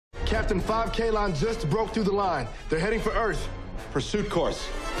Captain 5 Kaylon just broke through the line. They're heading for Earth. Pursuit course.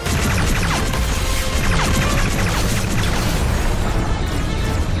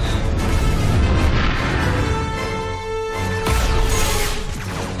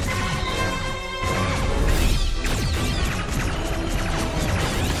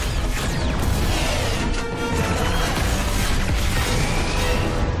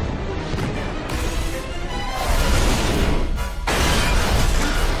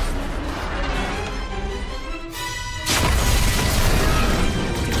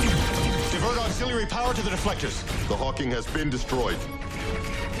 Power to the deflectors. The Hawking has been destroyed.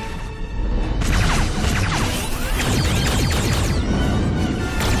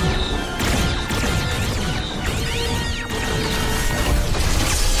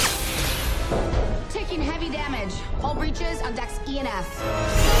 Taking heavy damage. Hull breaches on decks E and F.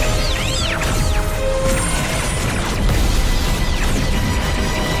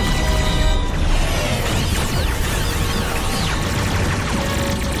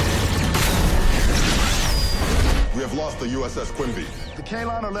 We have lost the USS Quimby. The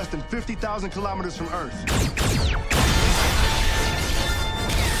Kaylon are less than 50,000 kilometers from Earth.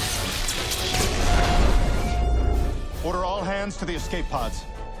 Order all hands to the escape pods.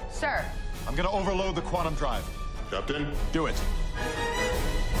 Sir. I'm gonna overload the quantum drive. Captain? Do it.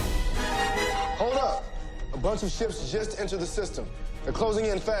 Hold up. A bunch of ships just entered the system. They're closing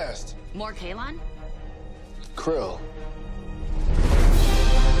in fast. More Kaylon? Krill.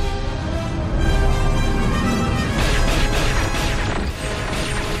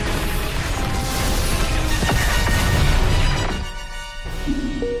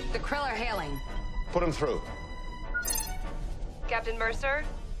 The Krill are hailing. Put him through. Captain Mercer,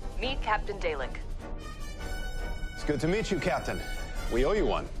 meet Captain Dalek. It's good to meet you, Captain. We owe you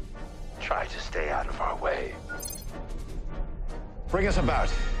one. Try to stay out of our way. Bring us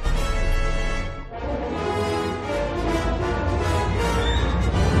about.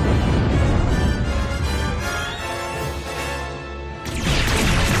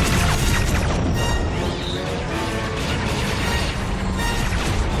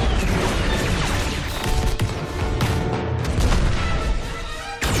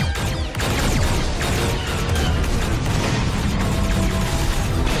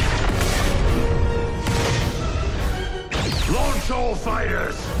 Soul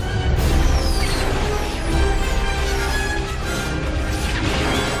fighters!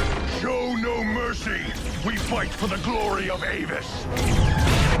 Show no mercy! We fight for the glory of Avis!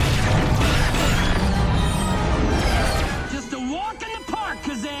 Just a walk in the park,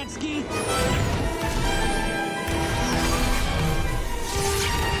 Kazansky!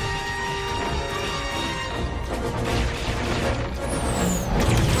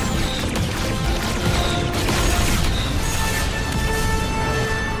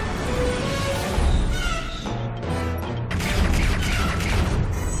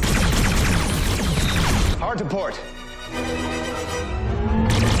 Hard to port.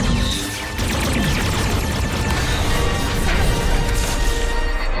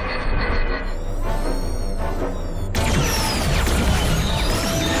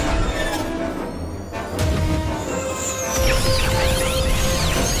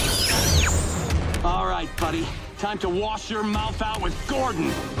 All right, buddy. Time to wash your mouth out with Gordon.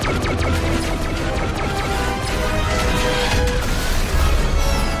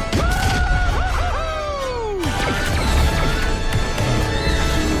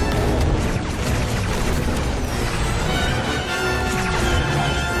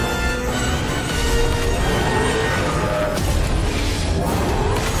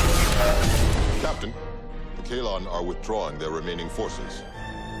 Captain, the Kaylon are withdrawing their remaining forces.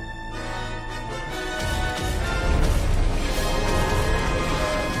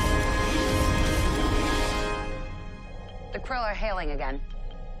 The Krill are hailing again.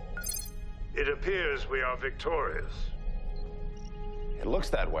 It appears we are victorious. It looks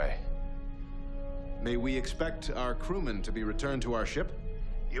that way. May we expect our crewmen to be returned to our ship?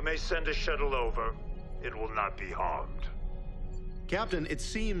 You may send a shuttle over. It will not be harmed. Captain, it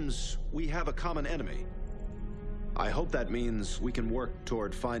seems we have a common enemy. I hope that means we can work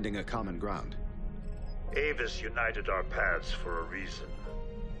toward finding a common ground. Avis united our paths for a reason,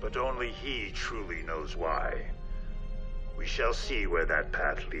 but only he truly knows why. We shall see where that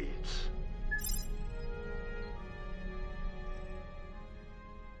path leads.